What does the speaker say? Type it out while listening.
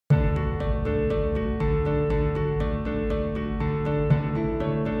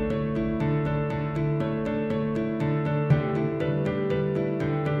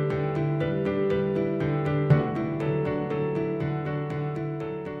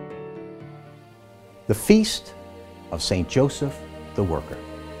the Feast of St. Joseph the Worker.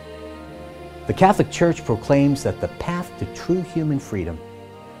 The Catholic Church proclaims that the path to true human freedom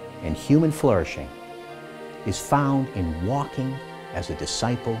and human flourishing is found in walking as a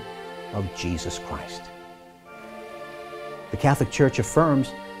disciple of Jesus Christ. The Catholic Church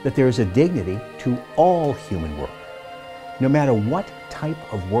affirms that there is a dignity to all human work, no matter what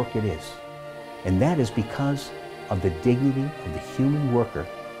type of work it is, and that is because of the dignity of the human worker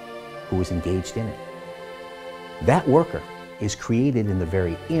who is engaged in it. That worker is created in the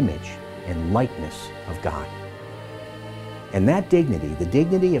very image and likeness of God. And that dignity, the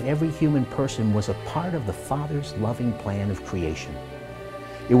dignity of every human person, was a part of the Father's loving plan of creation.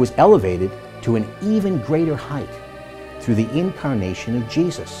 It was elevated to an even greater height through the incarnation of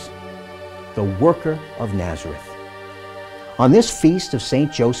Jesus, the Worker of Nazareth. On this feast of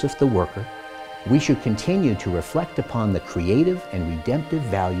St. Joseph the Worker, we should continue to reflect upon the creative and redemptive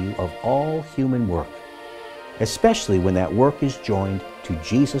value of all human work, especially when that work is joined to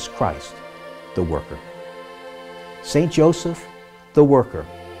Jesus Christ, the Worker. St. Joseph, the Worker,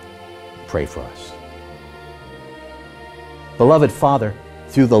 pray for us. Beloved Father,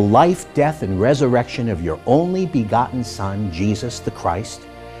 through the life, death, and resurrection of your only begotten Son, Jesus the Christ,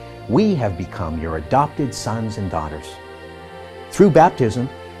 we have become your adopted sons and daughters. Through baptism,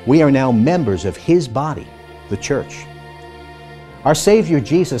 we are now members of His body, the Church. Our Savior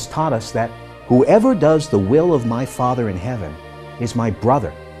Jesus taught us that whoever does the will of my Father in heaven is my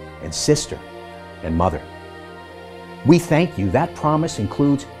brother and sister and mother. We thank you. That promise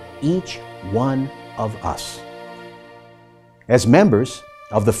includes each one of us. As members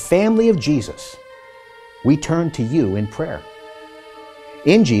of the family of Jesus, we turn to you in prayer.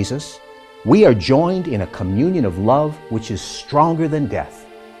 In Jesus, we are joined in a communion of love which is stronger than death,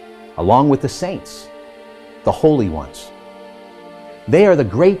 along with the saints, the holy ones. They are the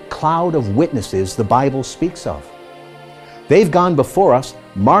great cloud of witnesses the Bible speaks of. They've gone before us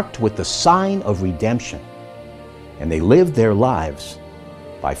marked with the sign of redemption, and they lived their lives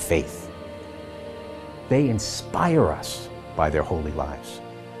by faith. They inspire us by their holy lives.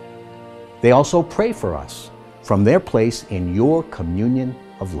 They also pray for us from their place in your communion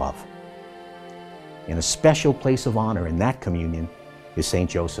of love. And a special place of honor in that communion is St.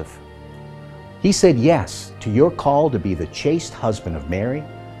 Joseph. He said yes to your call to be the chaste husband of Mary,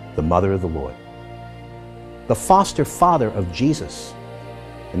 the mother of the Lord, the foster father of Jesus,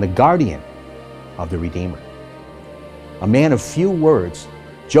 and the guardian of the Redeemer. A man of few words,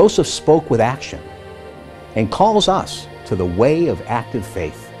 Joseph spoke with action and calls us to the way of active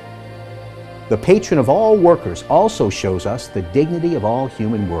faith. The patron of all workers also shows us the dignity of all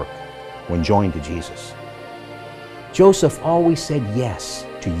human work when joined to Jesus. Joseph always said yes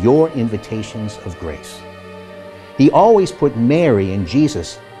to your invitations of grace. He always put Mary and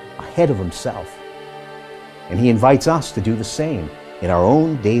Jesus ahead of himself. And he invites us to do the same in our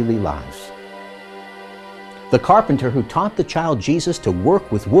own daily lives. The carpenter who taught the child Jesus to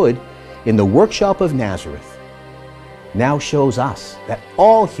work with wood in the workshop of Nazareth now shows us that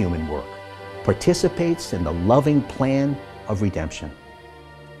all human work participates in the loving plan of redemption.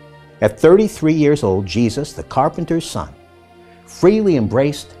 At 33 years old, Jesus, the carpenter's son, freely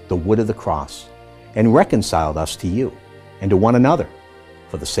embraced the wood of the cross and reconciled us to you and to one another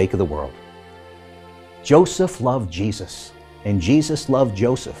for the sake of the world. Joseph loved Jesus, and Jesus loved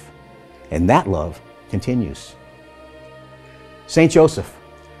Joseph, and that love continues. St. Joseph,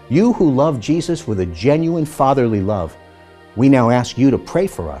 you who love Jesus with a genuine fatherly love, we now ask you to pray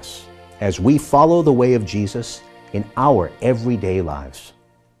for us as we follow the way of Jesus in our everyday lives.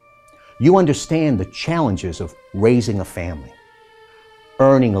 You understand the challenges of raising a family,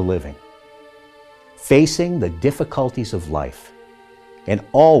 earning a living, facing the difficulties of life, and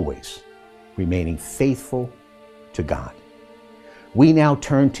always remaining faithful to God. We now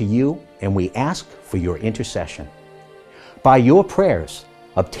turn to you and we ask for your intercession. By your prayers,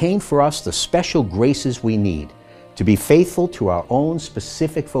 obtain for us the special graces we need to be faithful to our own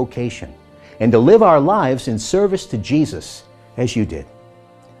specific vocation and to live our lives in service to Jesus as you did.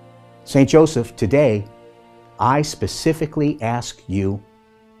 St. Joseph, today, I specifically ask you,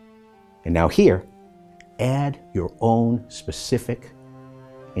 and now here, add your own specific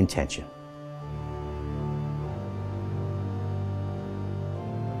intention.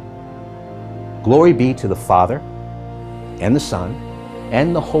 Glory be to the Father, and the Son,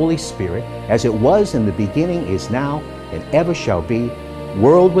 and the Holy Spirit, as it was in the beginning, is now, and ever shall be,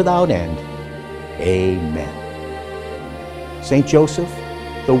 world without end. Amen. St. Joseph,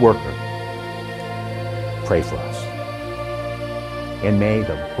 the Worker, pray for us. And may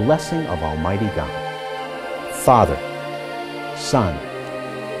the blessing of Almighty God, Father, Son,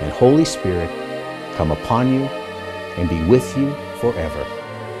 and Holy Spirit come upon you and be with you forever.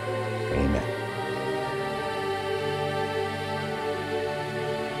 Amen.